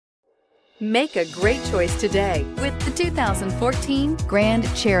Make a great choice today with the 2014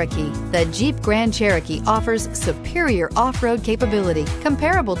 Grand Cherokee. The Jeep Grand Cherokee offers superior off-road capability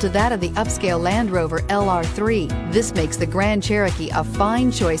comparable to that of the upscale Land Rover LR3. This makes the Grand Cherokee a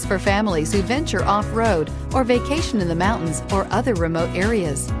fine choice for families who venture off-road or vacation in the mountains or other remote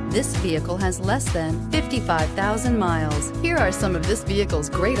areas. This vehicle has less than 55,000 miles. Here are some of this vehicle's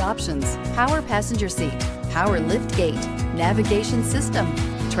great options: power passenger seat, power lift gate, navigation system,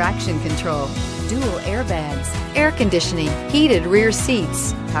 traction control, dual airbags, air conditioning, heated rear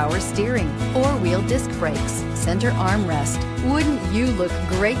seats, power steering, four-wheel disc brakes, center armrest. Wouldn't you look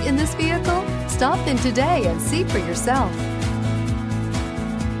great in this vehicle? Stop in today and see for yourself.